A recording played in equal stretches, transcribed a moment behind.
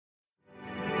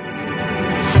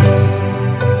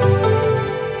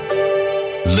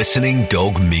Listening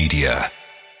Dog Media.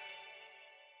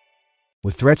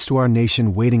 With threats to our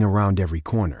nation waiting around every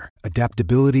corner,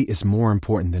 adaptability is more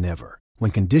important than ever.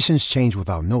 When conditions change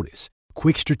without notice,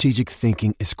 quick strategic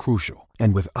thinking is crucial.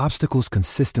 And with obstacles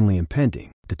consistently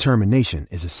impending, determination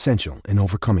is essential in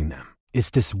overcoming them. It's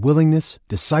this willingness,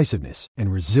 decisiveness,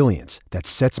 and resilience that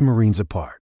sets Marines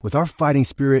apart. With our fighting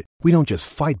spirit, we don't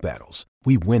just fight battles,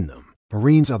 we win them.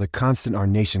 Marines are the constant our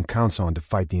nation counts on to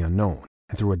fight the unknown.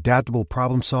 And through adaptable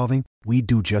problem solving, we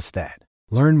do just that.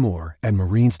 Learn more at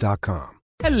marines.com.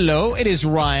 Hello, it is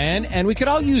Ryan, and we could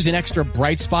all use an extra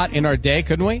bright spot in our day,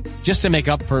 couldn't we? Just to make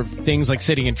up for things like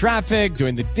sitting in traffic,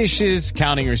 doing the dishes,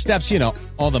 counting your steps, you know,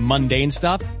 all the mundane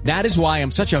stuff. That is why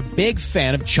I'm such a big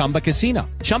fan of Chumba Casino.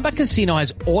 Chumba Casino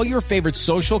has all your favorite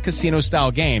social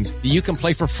casino-style games that you can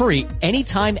play for free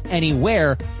anytime,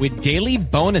 anywhere with daily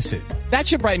bonuses. That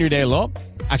should brighten your day a little.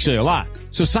 Actually, a lot.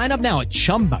 So sign up now at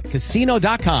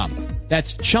ChumbaCasino.com.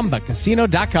 That's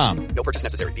ChumbaCasino.com. No purchase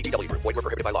necessary. VGW Group. Void where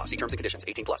prohibited by law. See terms and conditions.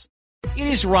 18+. It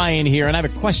is Ryan here, and I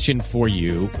have a question for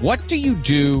you. What do you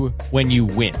do when you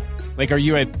win? Like, are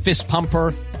you a fist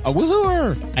pumper, a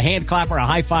woohooer, a hand clapper, a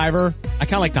high fiver? I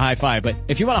kind of like the high five, but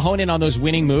if you want to hone in on those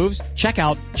winning moves, check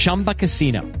out Chumba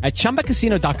Casino. At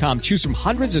ChumbaCasino.com, choose from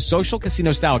hundreds of social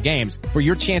casino-style games for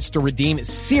your chance to redeem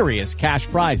serious cash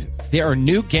prizes. There are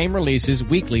new game releases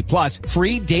weekly, plus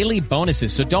free daily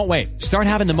bonuses, so don't wait. Start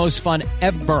having the most fun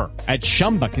ever at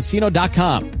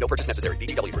ChumbaCasino.com. No purchase necessary.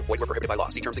 VGW Group. Void where prohibited by law.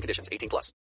 See terms and conditions.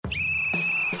 18+.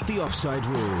 The Offside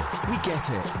Rule. We get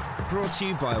it. Brought to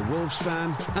you by a Wolves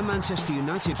fan, a Manchester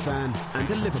United fan, and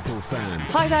a Liverpool fan.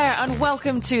 Hi there, and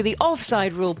welcome to the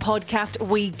Offside Rule podcast.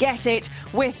 We get it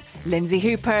with Lindsay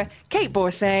Hooper, Kate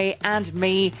Borsay, and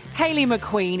me, Hayley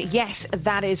McQueen. Yes,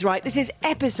 that is right. This is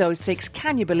episode 6.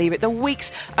 Can you believe it? The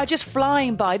weeks are just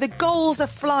flying by. The goals are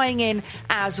flying in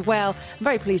as well. I'm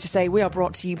very pleased to say we are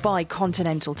brought to you by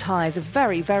Continental Tires. A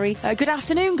very, very good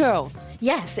afternoon, girl.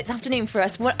 Yes, it's afternoon for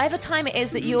us. Whatever time it is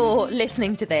that you're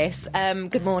listening to this,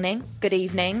 good morning, good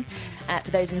evening. For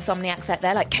those insomniacs out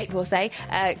there, like Kate will say,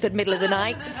 good middle of the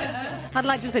night. I'd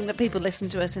like to think that people listen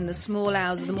to us in the small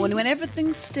hours of the morning when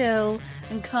everything's still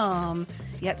and calm,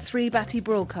 yet 3 batty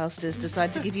broadcasters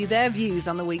decide to give you their views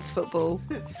on the week's football.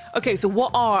 OK, so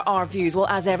what are our views? Well,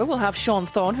 as ever, we'll have Sean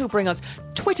Thorne, who'll bring us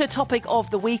Twitter topic of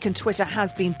the week, and Twitter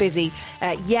has been busy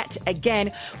yet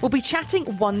again. We'll be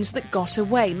chatting ones that got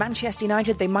away. Manchester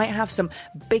United, they might have some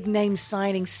big-name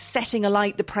signings setting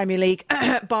alight the Premier League,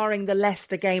 barring the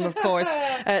Leicester game, of course,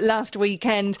 last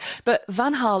weekend. But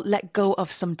Van Gaal let go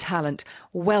of some talent.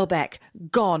 Welbeck,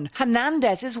 gone.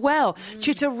 Hernandez as well.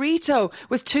 Chicharito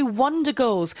with 2 wonder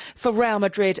goals for Real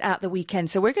Madrid at the weekend.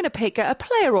 So we're going to pick a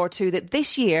player or two that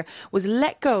this year was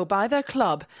let go by their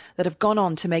club that have gone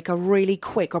on to make a really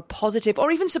quick or positive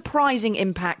or even surprising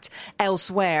impact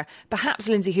elsewhere. Perhaps,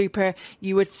 Lindsay Hooper,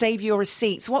 you would save your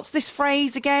receipts. What's this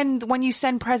phrase again? When you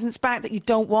send presents back that you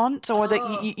don't want, or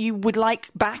that you would like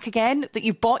back again, that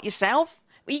you've bought yourself?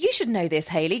 Well, you should know this,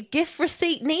 Hayley. Gift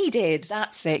receipt needed.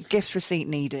 That's it. Gift receipt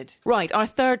needed. Right, our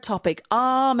third topic.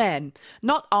 Amen.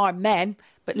 Not our men,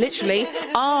 but literally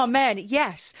amen.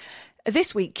 Yes.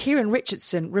 This week, Kieran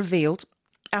Richardson revealed,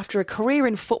 after a career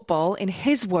in football, in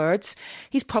his words,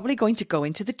 he's probably going to go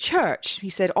into the church.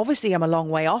 He said, obviously I'm a long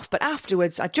way off, but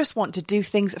afterwards I just want to do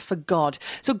things for God.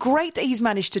 So great that he's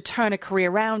managed to turn a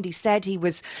career around. He said he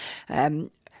was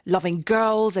loving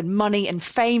girls and money and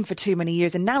fame for too many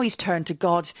years, and now he's turned to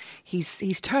God.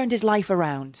 He's turned his life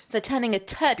around. So turning a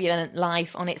turbulent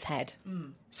life on its head.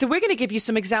 So we're going to give you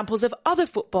some examples of other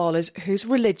footballers whose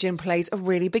religion plays a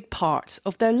really big part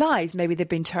of their lives. Maybe they've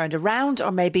been turned around,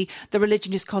 or maybe the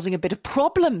religion is causing a bit of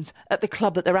problems at the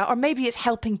club that they're at, or maybe it's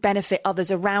helping benefit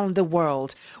others around the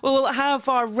world. Well, we'll have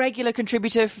our regular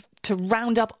contributor to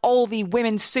round up all the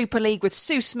Women's Super League with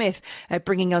Sue Smith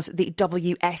bringing us the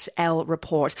WSL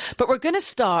report. But we're going to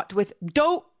start with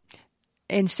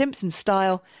in Simpson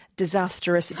style,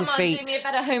 disastrous defeats. Come on, do me a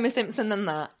better Homer Simpson than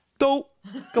that. Go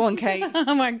on, Kate.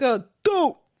 Oh my God.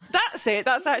 That's it.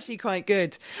 That's actually quite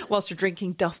good. Whilst you're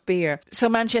drinking Duff beer. So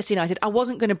Manchester United, I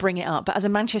wasn't going to bring it up, but as a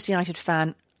Manchester United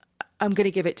fan, I'm going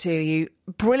to give it to you.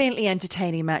 Brilliantly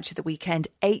entertaining match of the weekend.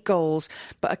 8 goals,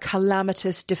 but a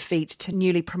calamitous defeat to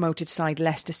newly promoted side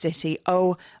Leicester City.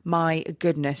 Oh my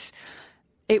goodness.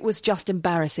 It was just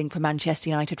embarrassing for Manchester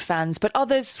United fans, but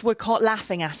others were caught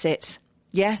laughing at it.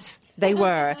 Yes, they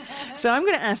were. So I'm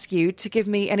going to ask you to give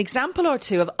me an example or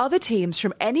two of other teams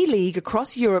from any league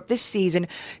across Europe this season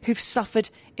who've suffered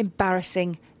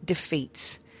embarrassing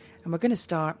defeats. And we're going to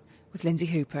start with Lindsay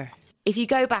Hooper. If you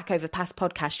go back over past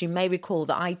podcasts, you may recall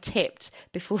that I tipped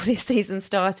before this season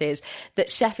started that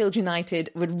Sheffield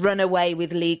United would run away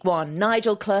with League One.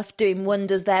 Nigel Clough doing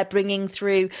wonders there, bringing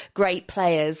through great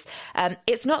players.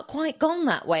 It's not quite gone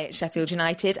that way at Sheffield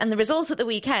United. And the result at the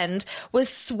weekend was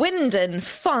Swindon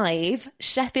 5,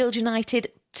 Sheffield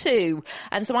United 2.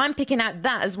 And so I'm picking out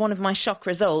that as one of my shock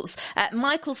results.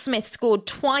 Michael Smith scored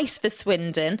twice for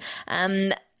Swindon.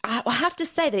 I have to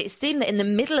say that it seemed that in the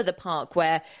middle of the park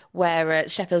where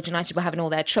Sheffield United were having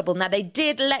all their trouble. Now, they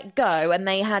did let go and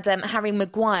they had Harry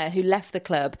Maguire who left the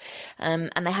club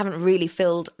and they haven't really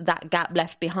filled that gap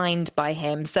left behind by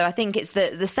him. So I think it's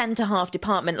the centre-half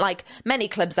department, like many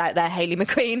clubs out there, Hayley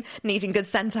McQueen, needing good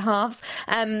centre-halves.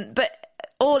 But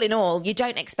all in all, you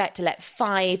don't expect to let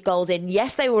 5 goals in.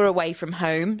 Yes, they were away from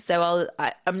home, so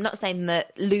I'm not saying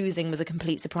that losing was a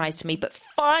complete surprise to me, but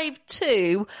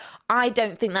 5-2, I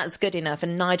don't think that's good enough,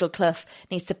 and Nigel Clough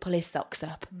needs to pull his socks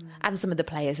up, and some of the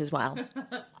players as well.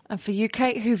 And for you,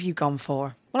 Kate, who have you gone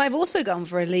for? Well, I've also gone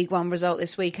for a League One result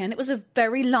this weekend. It was a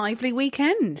very lively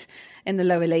weekend in the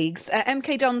lower leagues.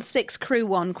 MK Dons 6, Crewe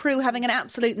 1. Crewe having an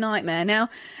absolute nightmare. Now,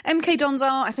 MK Dons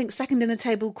are, I think, second in the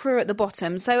table, Crewe at the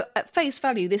bottom. So at face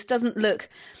value, this doesn't look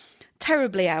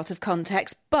terribly out of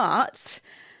context, but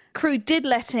Crewe did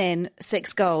let in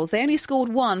 6 goals. They only scored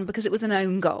 1 because it was an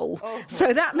own goal. Oh.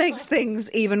 So that makes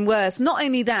things even worse. Not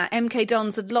only that, MK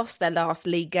Dons had lost their last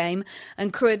league game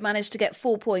and Crewe had managed to get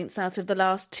 4 points out of the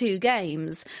last 2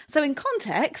 games. So in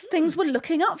context, things were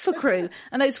looking up for Crewe.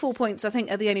 And those 4 points, I think,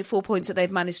 are the only 4 points that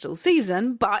they've managed all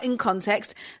season. But in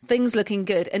context, things looking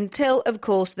good until, of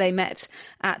course, they met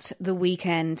at the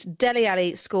weekend. Dele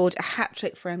Alli scored a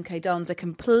hat-trick for MK Dons, a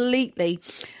completely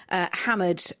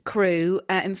hammered Crewe.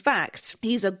 In fact,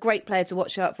 he's a great player to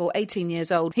watch out for, 18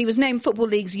 years old. He was named Football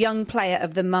League's Young Player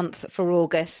of the Month for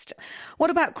August.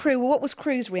 What about Crewe? What was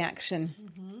Crewe's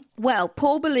reaction? Well,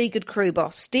 poor beleaguered Crewe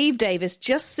boss Steve Davis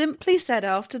just simply said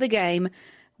after the game,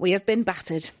 "We have been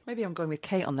battered." Maybe I'm going with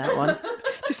Kate on that one.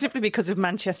 Just simply because of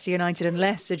Manchester United and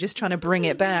Leicester just trying to bring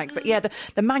it back. But yeah,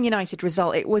 the Man United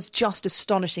result, it was just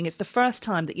astonishing. It's the first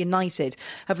time that United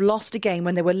have lost a game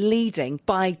when they were leading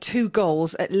by 2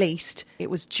 goals at least.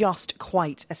 It was just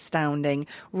quite astounding.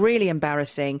 Really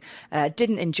embarrassing.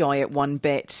 Didn't enjoy it one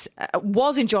bit.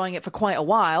 Was enjoying it for quite a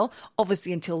while,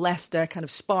 obviously until Leicester kind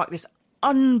of sparked this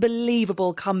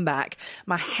unbelievable comeback.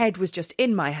 My head was just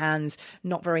in my hands,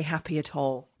 not very happy at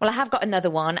all. Well, I have got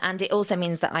another one, and it also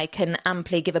means that I can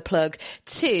amply give a plug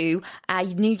to our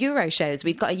new Euro shows.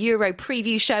 We've got a Euro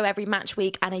preview show every match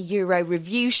week and a Euro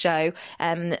review show,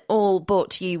 all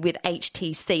brought to you with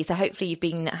HTC. So hopefully you've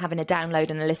been having a download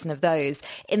and a listen of those.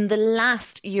 In the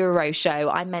last Euro show,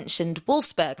 I mentioned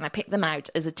Wolfsburg, and I picked them out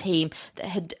as a team that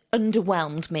had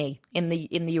underwhelmed me in the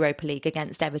Europa League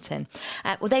against Everton.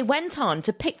 Well, they went on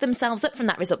to pick themselves up from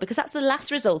that result because that's the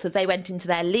last result as they went into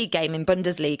their league game in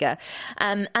Bundesliga.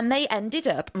 And they ended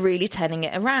up really turning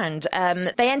it around.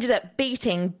 They ended up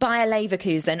beating Bayer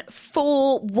Leverkusen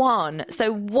 4-1.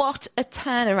 So what a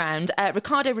turnaround.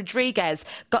 Ricardo Rodriguez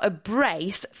got a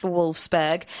brace for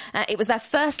Wolfsburg. It was their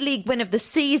first league win of the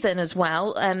season as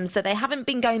well. So they haven't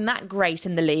been going that great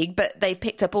in the league, but they've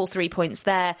picked up all 3 points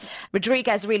there.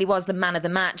 Rodriguez really was the man of the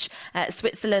match.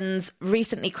 Switzerland's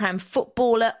recently crowned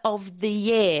Footballer of the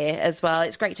Year as well.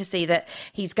 It's great to see that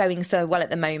he's going so well at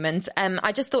the moment.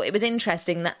 I just thought it was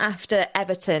interesting that after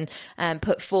Everton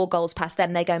put 4 goals past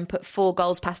them, they go and put 4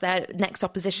 goals past their next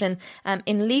opposition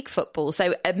in league football.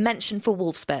 So a mention for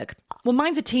Wolfsburg. Well,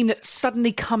 mine's a team that's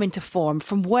suddenly come into form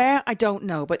from where, I don't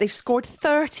know, but they've scored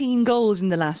 13 goals in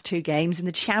the last 2 games in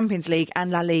the Champions League and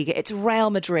La Liga. It's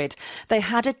Real Madrid. They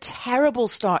had a terrible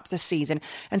start to the season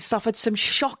and suffered some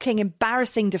shocking,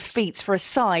 embarrassing defeats for a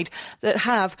side that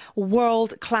have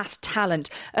world-class talent.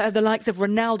 The likes of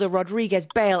Ronaldo, Rodriguez,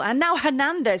 Bale, and now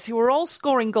Hernandez, who are all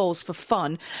scoring goals for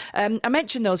fun. I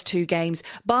mentioned those 2 games.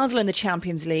 Basel in the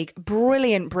Champions League,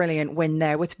 brilliant win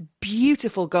there with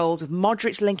beautiful goals, with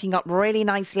Modric linking up really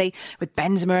nicely with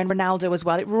Benzema and Ronaldo as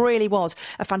well. It really was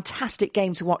a fantastic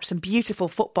game to watch, some beautiful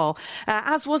football,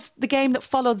 as was the game that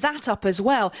followed that up as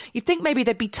well. You'd think maybe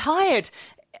they'd be tired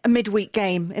a midweek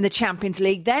game in the Champions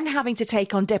League, then having to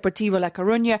take on Deportivo La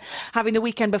Coruña, having the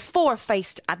weekend before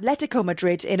faced Atletico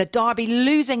Madrid in a derby,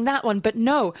 losing that one. But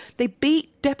no, they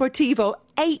beat Deportivo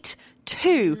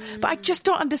 8-2. But I just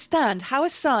don't understand how a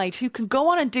side who can go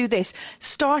on and do this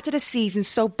started a season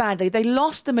so badly. They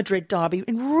lost the Madrid derby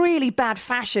in really bad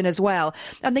fashion as well.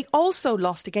 And they also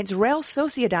lost against Real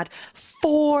Sociedad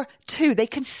 4-2. They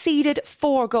conceded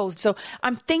 4 goals. So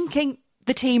I'm thinking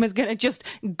the team is going to just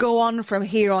go on from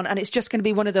here on and it's just going to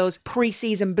be one of those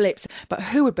pre-season blips. But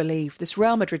who would believe this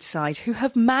Real Madrid side, who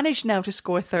have managed now to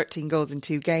score 13 goals in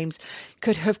 2 games,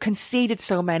 could have conceded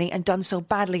so many and done so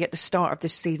badly at the start of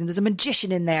this season? There's a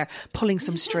magician in there pulling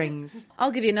some strings.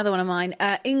 I'll give you another one of mine.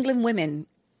 England women.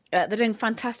 They're doing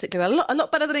fantastically well. A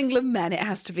lot better than England men, it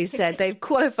has to be said. They've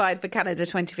qualified for Canada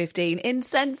 2015 in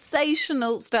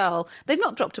sensational style. They've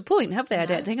not dropped a point, have they? No. I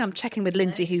don't think. I'm checking with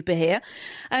Lindsay Hooper here.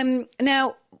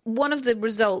 Now, one of the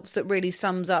results that really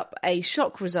sums up a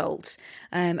shock result,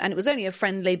 and it was only a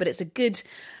friendly, but it's a good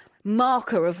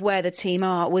marker of where the team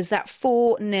are, was that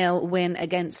 4-0 win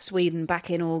against Sweden back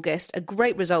in August. A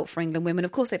great result for England women.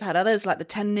 Of course, they've had others like the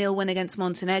 10-0 win against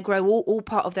Montenegro, all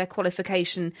part of their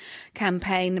qualification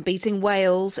campaign, beating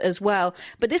Wales as well.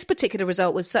 But this particular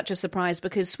result was such a surprise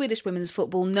because Swedish women's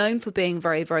football, known for being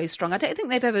very, very strong, I don't think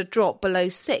they've ever dropped below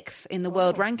 6th in the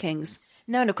world rankings.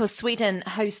 No, and of course, Sweden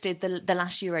hosted the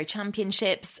last Euro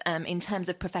Championships. In terms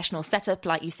of professional setup,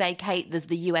 like you say, Kate, there's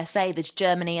the USA, there's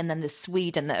Germany, and then there's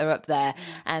Sweden that are up there.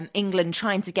 England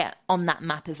trying to get on that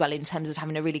map as well in terms of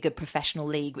having a really good professional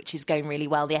league, which is going really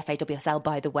well. The FAWSL,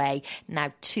 by the way,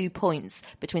 now 2 points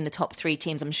between the top 3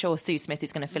 teams. I'm sure Sue Smith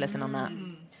is going to fill us in on that.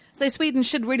 So Sweden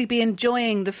should really be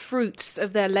enjoying the fruits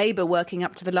of their labour working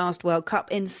up to the last World Cup.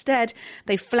 Instead,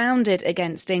 they floundered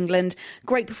against England.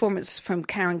 Great performance from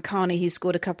Karen Carney, who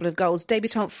scored a couple of goals.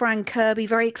 Debutant Fran Kirby,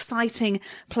 very exciting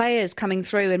players coming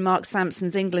through in Mark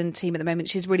Sampson's England team at the moment.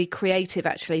 She's really creative,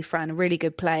 actually, Fran, a really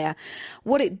good player.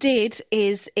 What it did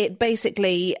is it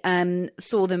basically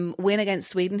saw them win against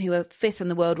Sweden, who are 5th in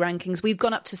the world rankings. We've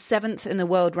gone up to 7th in the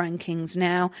world rankings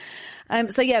now.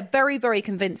 So, yeah, very, very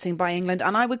convincing by England.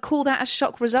 And I would call that a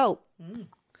shock result.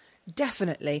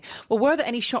 Definitely. Well, were there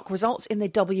any shock results in the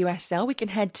WSL? We can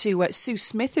head to Sue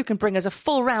Smith, who can bring us a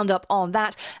full roundup on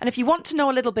that. And if you want to know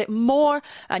a little bit more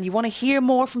and you want to hear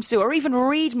more from Sue or even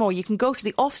read more, you can go to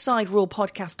the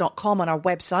offsiderulepodcast.com on our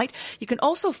website. You can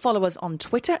also follow us on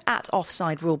Twitter at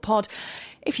offsiderulepod.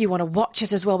 If you want to watch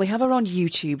us as well, we have our own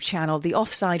YouTube channel, the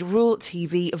Offside Rule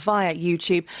TV via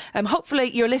YouTube.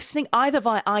 Hopefully you're listening either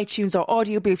via iTunes or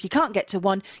Audio, but if you can't get to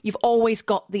one, you've always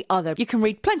got the other. You can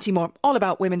read plenty more all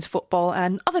about women's football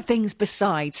and other things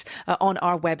besides on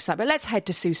our website. But let's head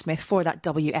to Sue Smith for that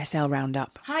WSL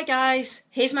roundup. Hi guys,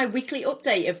 here's my weekly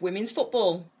update of women's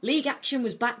football. League action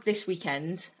was back this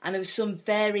weekend and there was some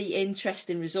very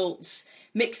interesting results,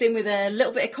 mixed in with a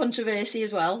little bit of controversy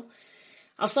as well.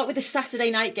 I'll start with the Saturday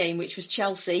night game, which was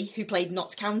Chelsea, who played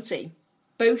Notts County.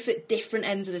 Both at different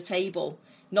ends of the table.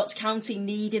 Notts County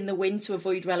needing the win to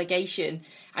avoid relegation,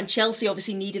 and Chelsea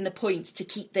obviously needing the point to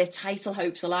keep their title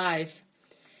hopes alive.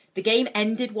 The game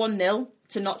ended 1-0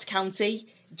 to Notts County.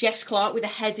 Jess Clark with a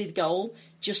headed goal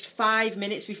just 5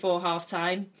 minutes before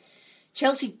half-time.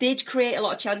 Chelsea did create a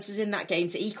lot of chances in that game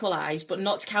to equalise, but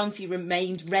Notts County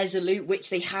remained resolute, which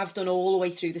they have done all the way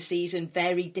through the season.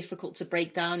 Very difficult to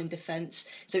break down in defence.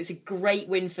 So it's a great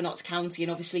win for Notts County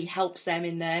and obviously helps them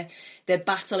in their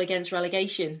battle against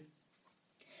relegation.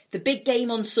 The big game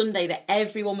on Sunday that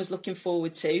everyone was looking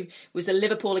forward to was the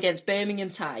Liverpool against Birmingham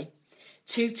tie.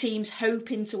 2 teams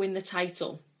hoping to win the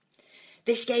title.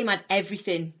 This game had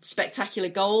everything. Spectacular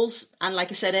goals and,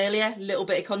 like I said earlier, a little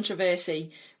bit of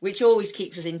controversy, which always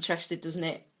keeps us interested, doesn't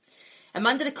it?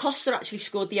 Amanda da Costa actually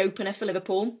scored the opener for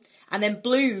Liverpool, and then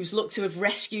Blues looked to have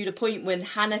rescued a point when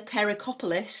Hannah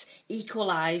Kerakopoulos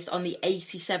equalised on the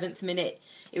 87th minute.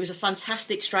 It was a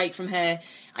fantastic strike from her,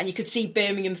 and you could see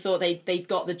Birmingham thought they'd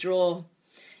got the draw.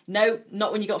 No,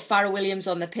 not when you got Farrah Williams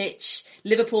on the pitch.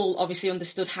 Liverpool obviously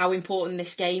understood how important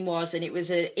this game was, and it was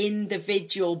an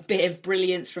individual bit of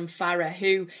brilliance from Farrah,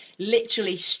 who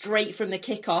literally straight from the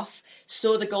kickoff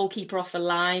saw the goalkeeper off a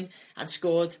line and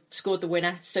scored the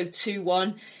winner. So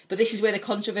 2-1. But this is where the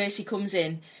controversy comes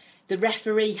in. The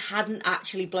referee hadn't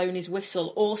actually blown his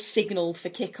whistle or signalled for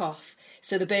kickoff.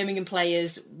 So the Birmingham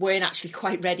players weren't actually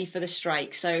quite ready for the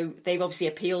strike. So they've obviously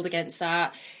appealed against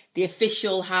that. The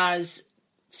official has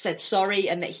said sorry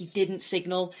and that he didn't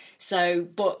signal.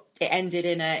 But it ended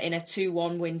in a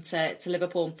 2-1 win to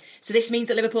Liverpool. So this means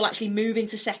that Liverpool actually move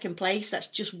into second place. That's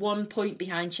just 1 point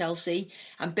behind Chelsea,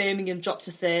 and Birmingham drops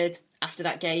to third after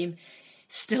that game.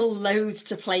 Still loads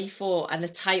to play for, and the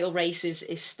title race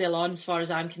is still on as far as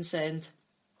I'm concerned.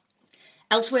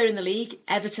 Elsewhere in the league,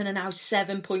 Everton are now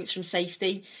 7 points from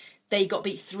safety. They got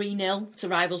beat 3-0 to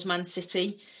rivals Man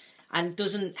City. And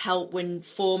doesn't help when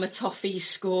former Toffees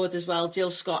scored as well. Jill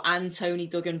Scott and Tony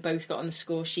Duggan both got on the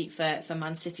score sheet for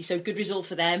Man City. So good result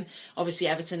for them. Obviously,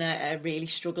 Everton are really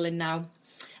struggling now.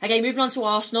 Okay, moving on to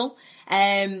Arsenal.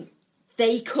 They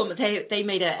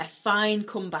made a fine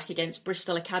comeback against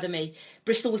Bristol Academy.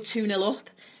 Bristol were 2-0 up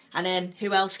And then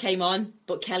who else came on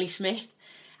but Kelly Smith?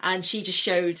 And she just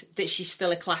showed that she's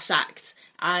still a class act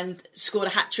and scored a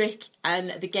hat-trick,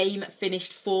 and the game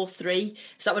finished 4-3.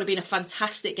 So that would have been a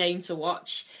fantastic game to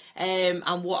watch. And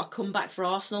what a comeback for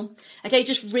Arsenal. Okay,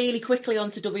 just really quickly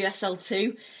on to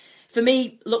WSL2. For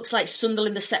me, looks like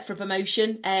Sunderland are set for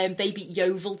promotion. They beat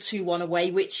Yeovil 2-1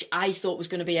 away, which I thought was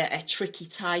going to be a tricky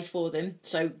tie for them.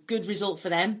 So good result for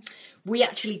them. We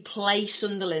actually play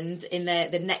Sunderland in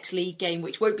the next league game,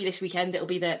 which won't be this weekend. It'll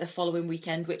be the following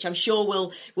weekend, which I'm sure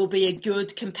will be a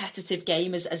good competitive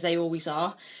game, as they always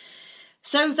are.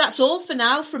 So that's all for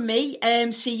now from me.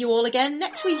 See you all again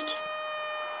next week.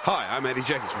 Hi, I'm Eddie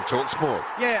Jenkins from TalkSport.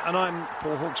 Yeah, and I'm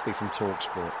Paul Hawksby from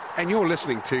TalkSport. And you're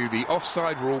listening to the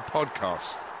Offside Rule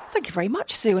podcast. Thank you very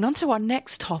much, Sue. And on to our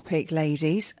next topic,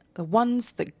 ladies. The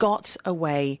ones that got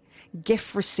away.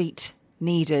 Gift receipt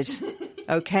needed.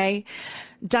 OK?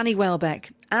 Danny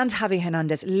Welbeck and Javi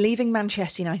Hernandez leaving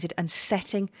Manchester United and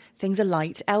setting things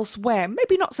alight elsewhere.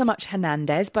 Maybe not so much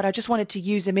Hernandez, but I just wanted to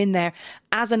use him in there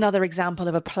as another example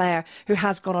of a player who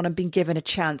has gone on and been given a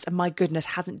chance. And my goodness,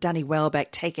 hasn't Danny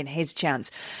Welbeck taken his chance?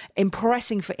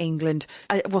 Impressing for England,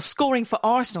 scoring for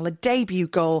Arsenal, a debut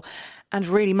goal. And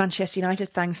really, Manchester United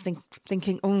fans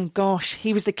thinking, oh gosh,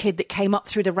 he was the kid that came up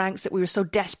through the ranks that we were so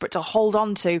desperate to hold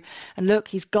on to. And look,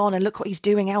 he's gone, and look what he's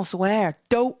doing elsewhere.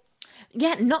 Dope.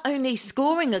 Yeah, not only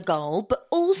scoring a goal, but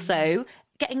also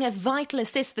getting a vital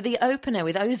assist for the opener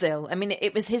with Ozil. I mean,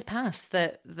 it was his pass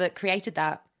that created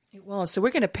that. It was. So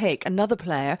we're going to pick another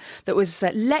player that was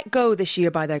let go this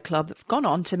year by their club, that's gone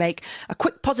on to make a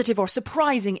quick, positive or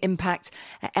surprising impact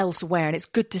elsewhere. And it's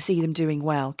good to see them doing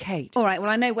well. Kate? All right, well,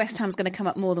 I know West Ham's going to come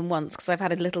up more than once because I've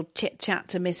had a little chit-chat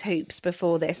to Miss Hoops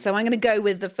before this. So I'm going to go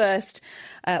with the first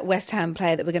West Ham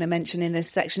player that we're going to mention in this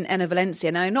section, Enner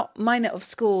Valencia. Now, might not have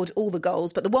scored all the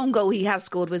goals, but the one goal he has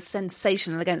scored was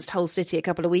sensational against Hull City a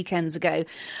couple of weekends ago.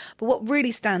 But what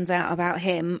really stands out about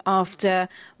him, after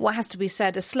what has to be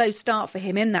said, a slow start for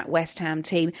him in that West Ham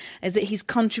team, is that he's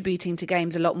contributing to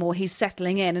games a lot more. He's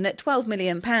settling in, and at £12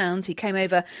 million, he came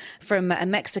over from a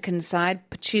Mexican side,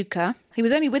 Pachuca. He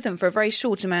was only with them for a very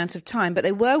short amount of time, but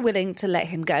they were willing to let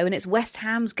him go, and it's West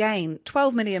Ham's gain.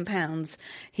 £12 million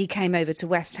he came over to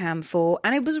West Ham for,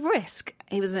 and it was a risk.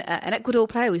 He was an Ecuador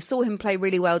player. We saw him play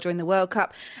really well during the World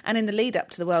Cup, and in the lead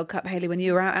up to the World Cup, Hayley, when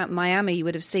you were out at Miami, you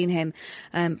would have seen him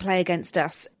play against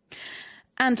us.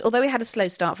 And although he had a slow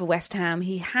start for West Ham,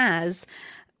 he has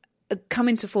come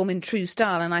into form in true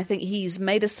style, and I think he's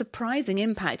made a surprising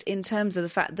impact in terms of the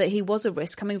fact that he was a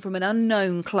risk coming from an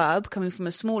unknown club, coming from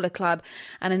a smaller club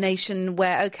and a nation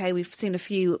where, OK, we've seen a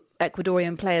few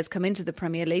Ecuadorian players come into the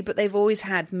Premier League, but they've always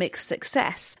had mixed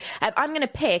success. I'm going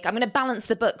to balance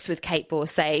the books with Kate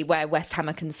Borsay where West Ham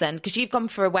are concerned, because you've gone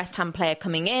for a West Ham player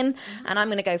coming in and I'm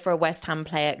going to go for a West Ham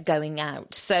player going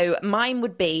out. So mine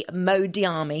would be Mo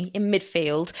Diarmi in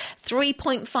midfield,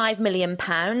 £3.5 million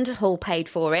Hull paid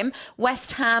for him.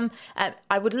 West Ham,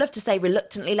 I would love to say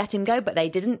reluctantly let him go, but they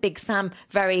didn't. Big Sam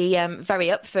very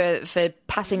up for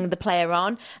passing the player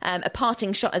on. A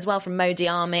parting shot as well from Mo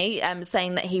Diarmi,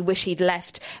 saying that he wish he'd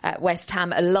left West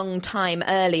Ham a long time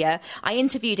earlier. I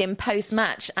interviewed him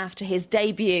post-match after his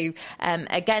debut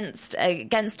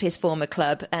against his former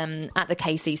club at the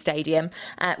KC Stadium,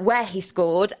 where he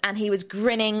scored, and he was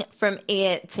grinning from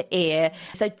ear to ear.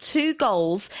 So 2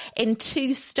 goals in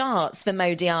 2 starts for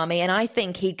Mo Diarmi, and I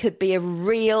think he could be a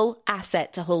real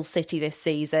asset to Hull City this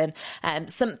season.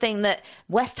 Something that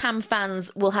West Ham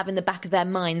fans will have in the back of their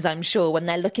minds, I'm sure, when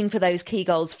they're looking for those key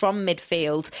goals from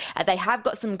midfield. They have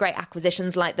got some great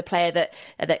acquisitions, like the player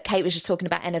that Kate was just talking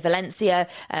about, Enner Valencia,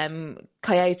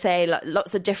 Coyote,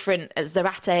 lots of different,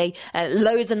 Zarate,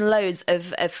 loads and loads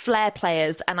of flair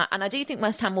players. And I do think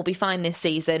West Ham will be fine this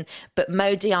season, but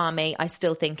Mo Diarmi I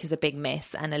still think is a big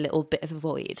miss and a little bit of a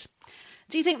void.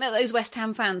 Do you think that those West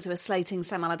Ham fans who were slating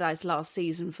Sam Allardyce last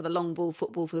season for the long ball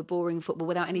football, for the boring football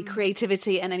without any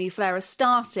creativity and any flair, are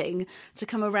starting to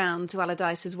come around to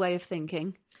Allardyce's way of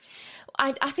thinking?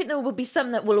 I think there will be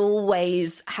some that will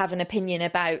always have an opinion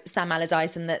about Sam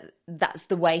Allardyce and that's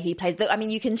the way he plays. I mean,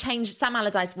 you can change, Sam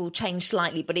Allardyce will change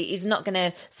slightly, but he's not going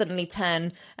to suddenly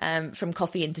turn from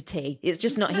coffee into tea. It's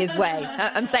just not his way.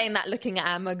 I'm saying that looking at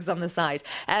our mugs on the side.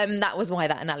 That was why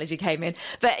that analogy came in.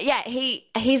 But yeah,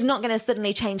 he's not going to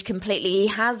suddenly change completely. He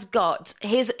has got,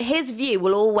 his view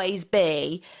will always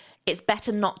be, it's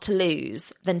better not to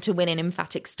lose than to win in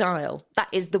emphatic style. That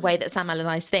is the way that Sam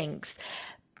Allardyce thinks.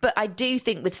 But I do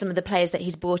think with some of the players that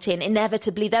he's brought in,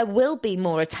 inevitably there will be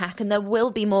more attack and there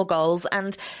will be more goals,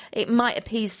 and it might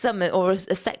appease some or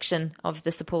a section of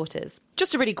the supporters.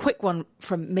 Just a really quick one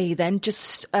from me then.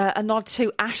 Just a nod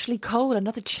to Ashley Cole,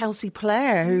 another Chelsea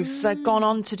player who's gone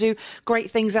on to do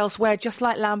great things elsewhere, just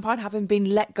like Lampard, having been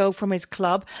let go from his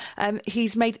club.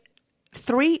 He's made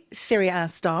 3 Serie A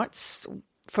starts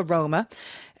for Roma.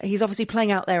 He's obviously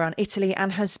playing out there on Italy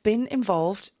and has been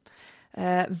involved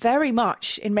very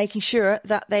much in making sure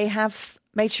that they have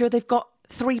made sure they've got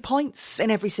 3 points in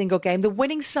every single game. The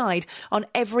winning side on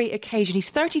every occasion.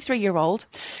 He's 33-year-old.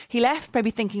 He left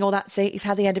maybe thinking, oh, that's it. He's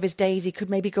had the end of his days. He could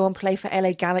maybe go and play for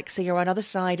LA Galaxy or another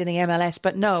side in the MLS.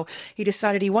 But no, he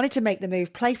decided he wanted to make the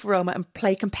move, play for Roma and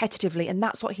play competitively. And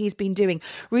that's what he's been doing.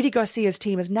 Rudy Garcia's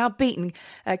team has now beaten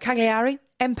Cagliari,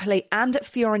 Empoli and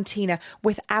Fiorentina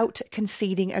without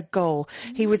conceding a goal.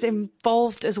 He was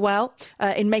involved as well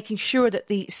in making sure that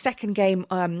the second game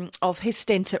of his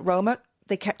stint at Roma,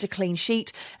 they kept a clean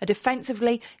sheet.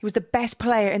 Defensively, he was the best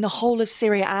player in the whole of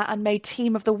Serie A and made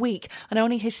Team of the Week on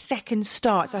only his second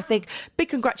start. So I think big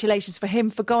congratulations for him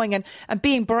for going and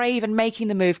being brave and making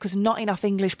the move, because not enough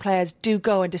English players do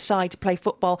go and decide to play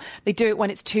football. They do it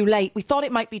when it's too late. We thought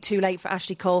it might be too late for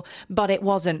Ashley Cole, but it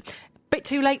wasn't. Bit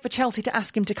too late for Chelsea to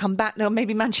ask him to come back. Now,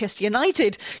 maybe Manchester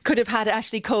United could have had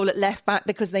Ashley Cole at left back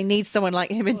because they need someone like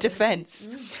him in defence.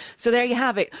 So there you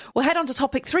have it. We'll head on to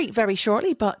topic 3 very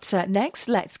shortly, but next,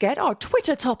 let's get our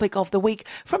Twitter topic of the week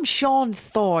from Sean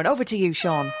Thorne. Over to you,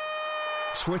 Sean.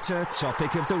 Twitter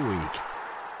topic of the week.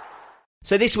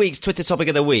 So this week's Twitter topic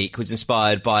of the week was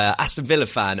inspired by Aston Villa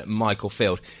fan Michael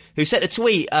Field, who sent a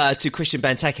tweet to Christian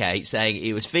Benteke saying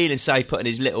he was feeling safe putting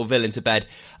his little villain to bed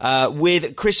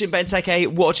with Christian Benteke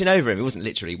watching over him. It wasn't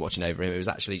literally watching over him, it was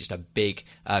actually just a big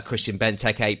Christian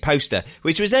Benteke poster,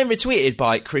 which was then retweeted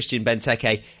by Christian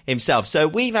Benteke himself. So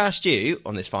we've asked you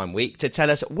on this fine week to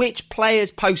tell us which players'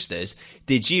 posters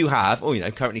did you have, or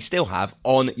currently still have,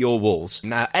 on your walls.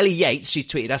 Now, Ellie Yates, she's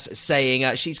tweeted us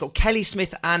saying she's got Kelly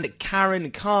Smith and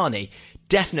Karen Carney.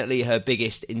 Definitely her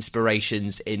biggest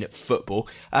inspirations in football.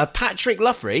 Patrick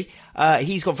Luffrey,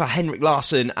 he's gone for Henrik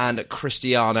Larsson and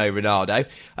Cristiano Ronaldo.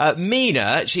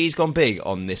 Mina, she's gone big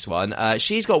on this one.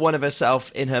 She's got one of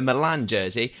herself in her Milan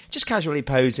jersey, just casually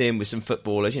posing with some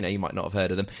footballers. You might not have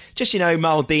heard of them. Just,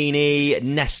 Maldini,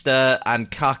 Nesta and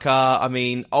Kaká. I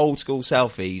mean, old school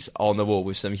selfies on the wall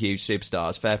with some huge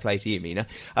superstars. Fair play to you, Mina.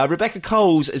 Rebecca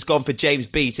Coles has gone for James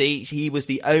Beattie. He was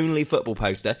the only football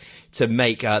poster to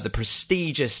make the prestigious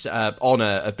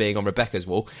honour of being on Rebecca's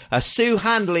wall. Sue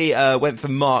Handley went for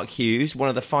Mark Hughes, one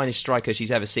of the finest strikers she's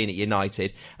ever seen at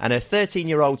United, and her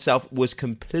 13-year-old self was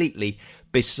completely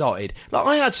besotted.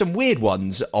 I had some weird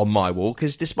ones on my wall,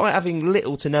 because despite having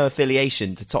little to no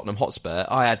affiliation to Tottenham Hotspur,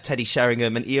 I had Teddy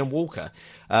Sheringham and Ian Walker,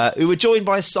 who were joined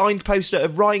by a signed poster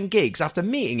of Ryan Giggs after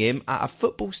meeting him at a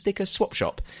football sticker swap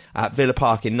shop at Villa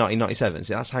Park in 1997.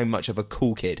 So that's how much of a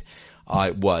cool kid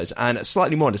I was. And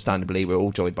slightly more understandably, we're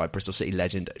all joined by Bristol City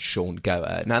legend Sean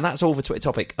Goer. Now, that's all for Twitter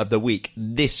topic of the week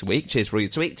this week. Cheers for all your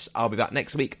tweets. I'll be back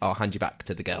next week. I'll hand you back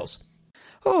to the girls.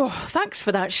 Oh, thanks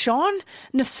for that, Sean.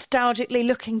 Nostalgically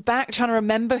looking back, trying to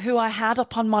remember who I had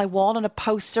up on my wall on a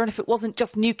poster, and if it wasn't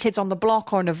just New Kids on the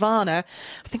Block or Nirvana,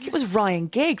 I think it was Ryan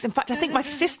Giggs. In fact, I think my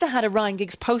sister had a Ryan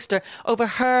Giggs poster over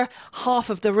her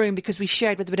half of the room because we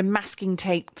shared with a bit of masking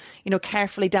tape,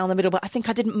 carefully down the middle. But I think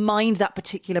I didn't mind that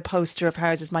particular poster of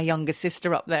hers as my younger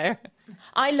sister up there.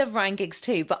 I love Ryan Giggs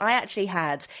too, but I actually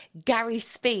had Gary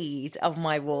Speed on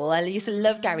my wall. I used to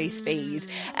love Gary Speed.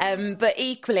 But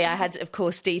equally, I had, of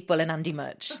course, Steve Bull and Andy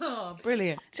Mudge. Oh,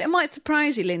 brilliant. So it might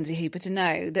surprise you, Lindsay Hooper, to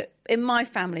know that in my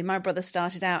family, my brother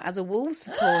started out as a Wolves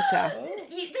supporter.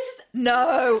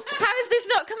 No. How has this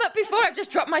not come up before? I've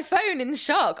just dropped my phone in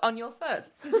shock on your foot.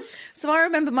 So I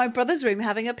remember my brother's room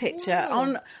having a picture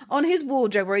on his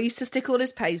wardrobe where he used to stick all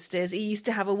his posters. He used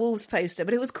to have a Wolves poster,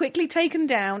 but it was quickly taken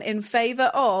down in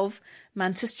favour of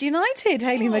Manchester United,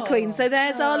 Hayley McQueen. So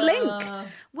there's our link.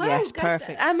 Well, yes,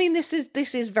 perfect. I mean, this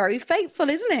is very faithful,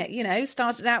 isn't it?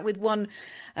 Started out with one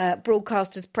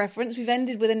broadcaster's preference. We've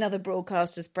ended with another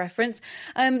broadcaster's preference.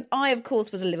 I, of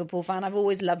course, was a Liverpool fan. I've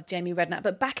always loved Jamie Redknapp.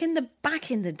 But back in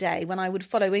the day when I would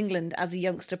follow England as a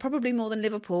youngster, probably more than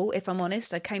Liverpool, if I'm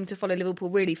honest, I came to follow Liverpool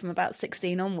really from about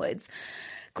 16 onwards.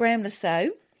 Graham Lasseau.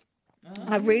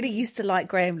 I really used to like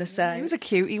Graham Lasseau. He was a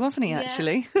cutie, wasn't he,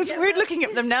 actually? Yeah. It's weird looking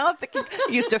at them now, thinking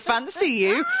he used to fancy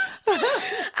you.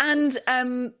 And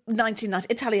 1990,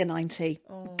 Italia 90,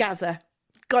 Gaza.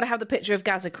 Got to have the picture of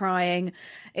Gaza crying.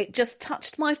 It just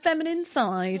touched my feminine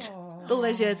side all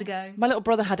those years ago. My little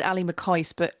brother had Ali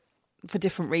McCoist, but for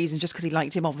different reasons, just because he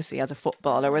liked him, obviously, as a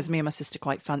footballer, whereas me and my sister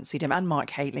quite fancied him, and Mark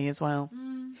Haitley as well.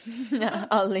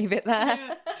 I'll leave it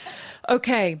there.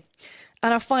 Okay,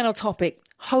 and our final topic.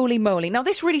 Holy moly. Now,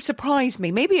 this really surprised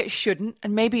me. Maybe it shouldn't,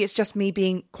 and maybe it's just me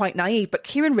being quite naive, but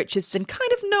Kieran Richardson,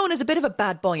 kind of known as a bit of a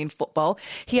bad boy in football,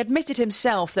 he admitted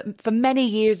himself that for many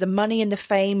years the money and the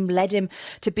fame led him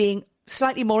to being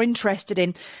slightly more interested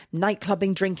in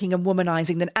nightclubbing, drinking and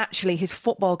womanising than actually his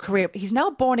football career. He's now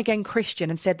born-again Christian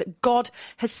and said that God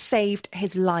has saved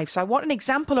his life. So I want an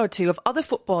example or two of other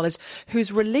footballers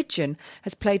whose religion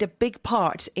has played a big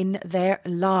part in their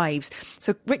lives.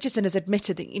 So Richardson has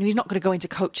admitted that he's not going to go into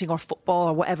coaching or football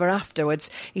or whatever afterwards.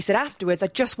 He said, afterwards, I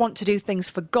just want to do things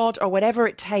for God or whatever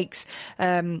it takes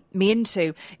me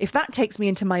into. If that takes me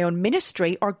into my own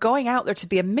ministry or going out there to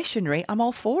be a missionary, I'm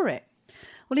all for it.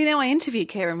 Well, I interviewed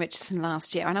Kieran Richardson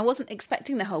last year and I wasn't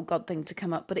expecting the whole God thing to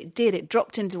come up, but it did. It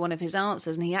dropped into one of his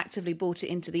answers and he actively brought it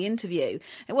into the interview.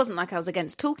 It wasn't like I was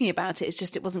against talking about it. It's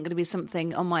just it wasn't going to be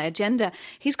something on my agenda.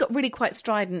 He's got really quite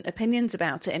strident opinions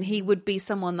about it, and he would be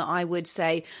someone that I would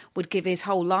say would give his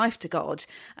whole life to God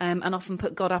and often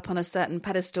put God up on a certain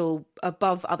pedestal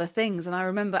above other things. And I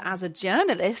remember as a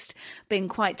journalist being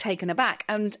quite taken aback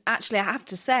and actually, I have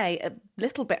to say, a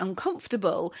little bit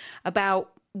uncomfortable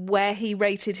about where he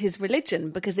rated his religion,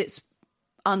 because it's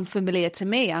unfamiliar to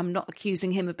me. I'm not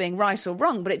accusing him of being right or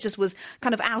wrong, but it just was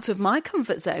kind of out of my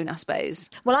comfort zone, I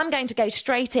suppose. Well, I'm going to go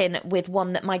straight in with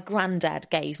one that my granddad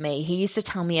gave me. He used to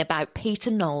tell me about Peter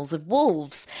Knowles of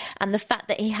Wolves and the fact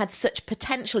that he had such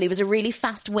potential. He was a really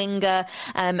fast winger,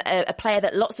 a player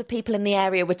that lots of people in the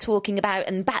area were talking about.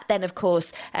 And back then, of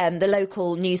course, the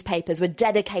local newspapers were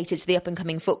dedicated to the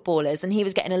up-and-coming footballers, and he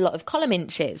was getting a lot of column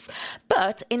inches.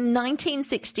 But in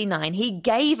 1969, he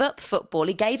gave up football.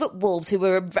 He gave up Wolves, who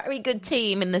were a very good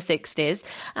team in the 60s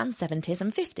and 70s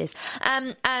and 50s,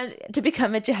 to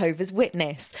become a Jehovah's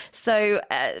Witness. So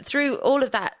through all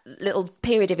of that little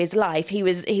period of his life, he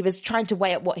was trying to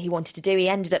weigh up what he wanted to do. He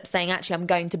ended up saying, actually, I'm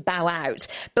going to bow out.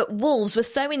 But Wolves were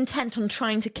so intent on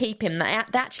trying to keep him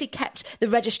that they actually kept the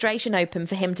registration open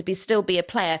for him to still be a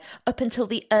player up until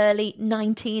the early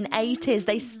 1980s.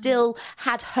 They still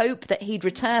had hope that he'd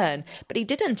return, but he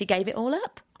didn't. He gave it all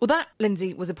up. Well, that,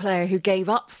 Lindsay, was a player who gave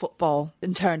up football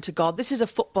and turned to God. This is a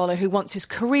footballer who, once his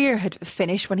career had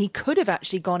finished, when he could have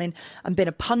actually gone in and been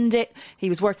a pundit, he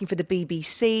was working for the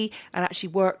BBC and actually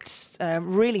worked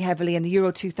really heavily in the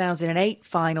Euro 2008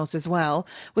 finals as well,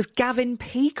 was Gavin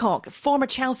Peacock, former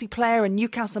Chelsea player and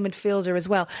Newcastle midfielder as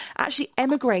well, actually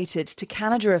emigrated to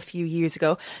Canada a few years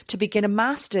ago to begin a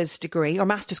master's degree or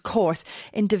master's course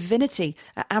in divinity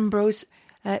at Ambrose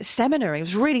Seminary. I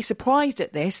was really surprised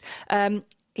at this.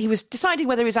 He was deciding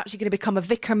whether he was actually going to become a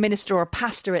vicar, minister or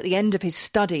pastor at the end of his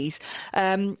studies.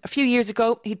 A few years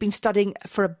ago, he'd been studying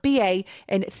for a BA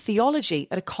in theology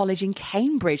at a college in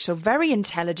Cambridge. So very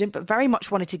intelligent, but very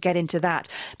much wanted to get into that.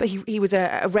 But he was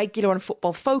a regular on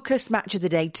Football Focus, Match of the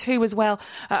Day 2 as well.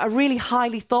 A really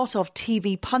highly thought of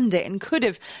TV pundit, and could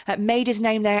have made his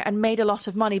name there and made a lot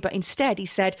of money. But instead, he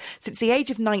said, since the age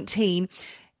of 19...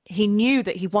 he knew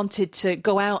that he wanted to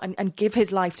go out and give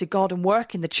his life to God and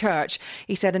work in the church,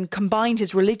 he said, and combined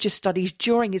his religious studies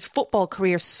during his football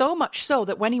career, so much so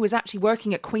that when he was actually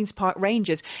working at Queen's Park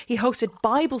Rangers, he hosted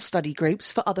Bible study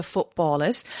groups for other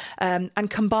footballers and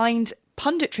combined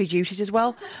punditry duties as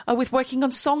well with working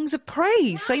on songs of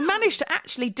praise. So he managed to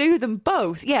actually do them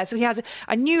both. Yeah, so he has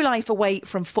a new life away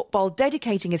from football,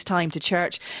 dedicating his time to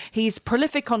church. He's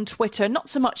prolific on Twitter, not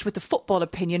so much with the football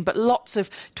opinion, but lots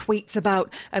of tweets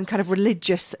about kind of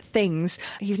religious things.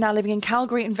 He's now living in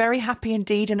Calgary and very happy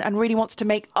indeed, and really wants to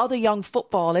make other young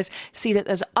footballers see that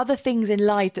there's other things in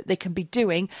life that they can be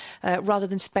doing rather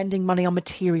than spending money on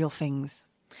material things.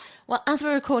 Well, as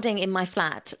we're recording in my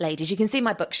flat, ladies, you can see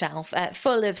my bookshelf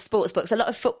full of sports books, a lot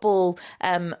of football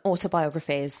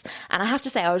autobiographies. And I have to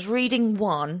say, I was reading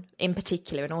one in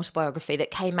particular, an autobiography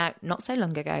that came out not so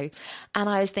long ago. And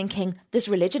I was thinking, there's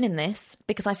religion in this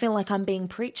because I feel like I'm being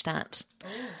preached at.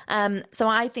 So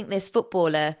I think this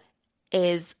footballer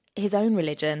is his own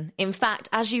religion. In fact,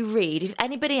 as you read, if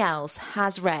anybody else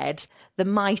has read the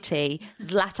mighty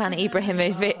Zlatan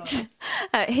Ibrahimovic,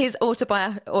 his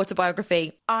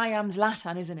autobiography. I Am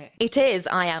Zlatan, isn't it? It is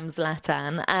I Am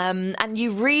Zlatan. And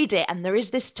you read it and there is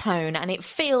this tone and it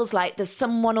feels like there's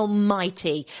someone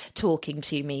almighty talking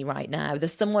to me right now.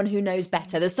 There's someone who knows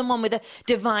better. There's someone with a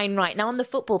divine right. Now, on the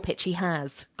football pitch, he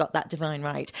has got that divine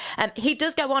right. He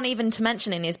does go on even to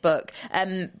mention in his book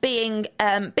being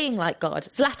like God.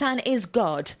 Zlatan is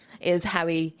God, is how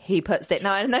he puts it.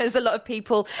 Now, I know there's a lot of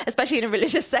people, especially in a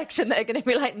religious section, that are going to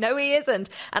be like, no, he isn't.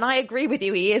 And I agree with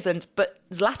you, he isn't. But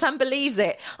Zlatan believes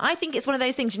it. I think it's one of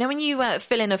those things, you know, when you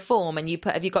fill in a form and you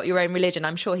put, have you got your own religion?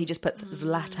 I'm sure he just puts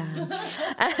Zlatan.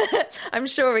 I'm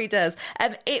sure he does.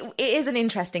 It is an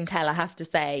interesting tale, I have to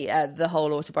say, the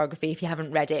whole autobiography, if you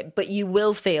haven't read it, but you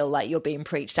will feel like you're being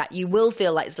preached at. You will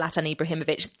feel like Zlatan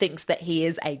Ibrahimovic thinks that he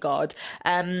is a god.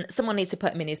 Someone needs to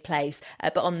put him in his place,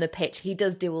 but on the pitch, he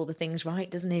does do all the things right,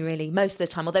 doesn't he, really? Most of the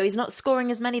time, although he's not scoring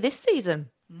as many this season.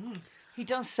 He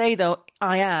does say, though,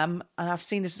 I am, and I've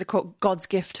seen this as a quote, God's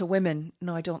gift to women.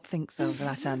 No, I don't think so,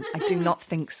 Zlatan. I do not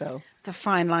think so. It's a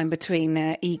fine line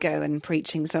between ego and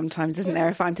preaching sometimes, isn't there,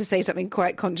 if I'm to say something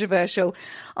quite controversial.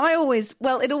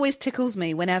 It always tickles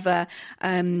me whenever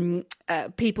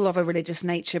people of a religious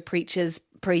nature, preachers,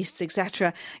 priests,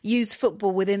 etc., use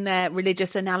football within their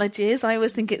religious analogies. I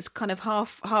always think it's kind of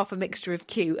half a mixture of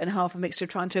cute and half a mixture of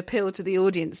trying to appeal to the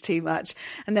audience too much.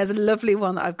 And there's a lovely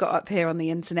one that I've got up here on the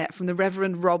internet from the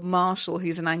Reverend Rob Marshall,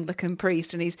 who's an Anglican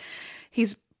priest, and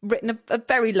he's written a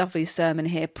very lovely sermon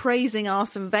here praising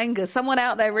Arsene Wenger. Someone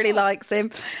out there really likes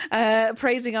him.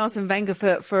 Praising Arsene Wenger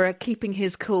for keeping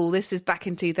his cool. This is back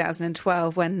in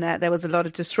 2012 when there was a lot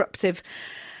of disruptive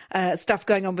stuff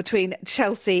going on between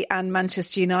Chelsea and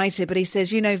Manchester United. But he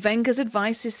says, Wenger's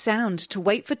advice is sound, to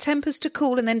wait for tempers to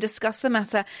cool and then discuss the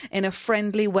matter in a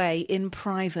friendly way in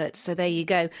private. So there you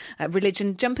go.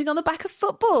 Religion jumping on the back of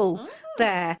football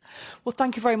there. Well,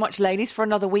 thank you very much, ladies, for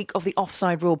another week of the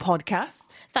Offside Rule podcast.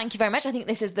 Thank you very much. I think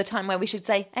this is the time where we should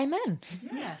say amen.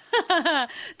 Yeah.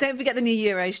 Don't forget the new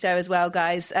Euro show as well,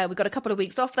 guys. We've got a couple of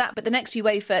weeks off that, but the next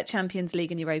UEFA Champions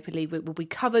League and Europa League will be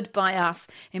covered by us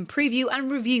in preview and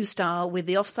review style with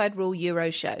the Offside Rule Euro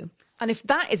show. And if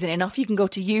that isn't enough, you can go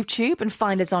to YouTube and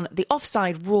find us on the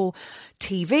Offside Rule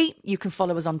TV. You can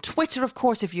follow us on Twitter, of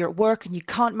course, if you're at work and you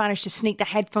can't manage to sneak the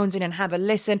headphones in and have a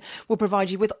listen. We'll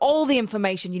provide you with all the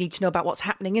information you need to know about what's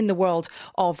happening in the world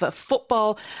of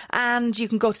football. And you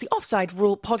can go to the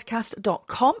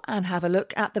offsiderulepodcast.com and have a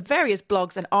look at the various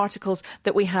blogs and articles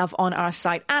that we have on our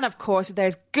site. And of course,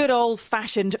 there's good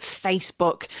old-fashioned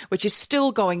Facebook, which is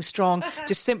still going strong.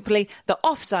 Just simply the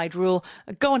Offside Rule.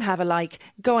 Go and have a like,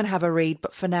 go and have a read.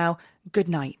 But for now, good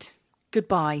night,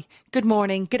 goodbye, good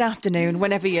morning, good afternoon,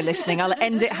 whenever you're listening. I'll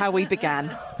end it how we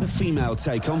began. The female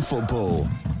take on football.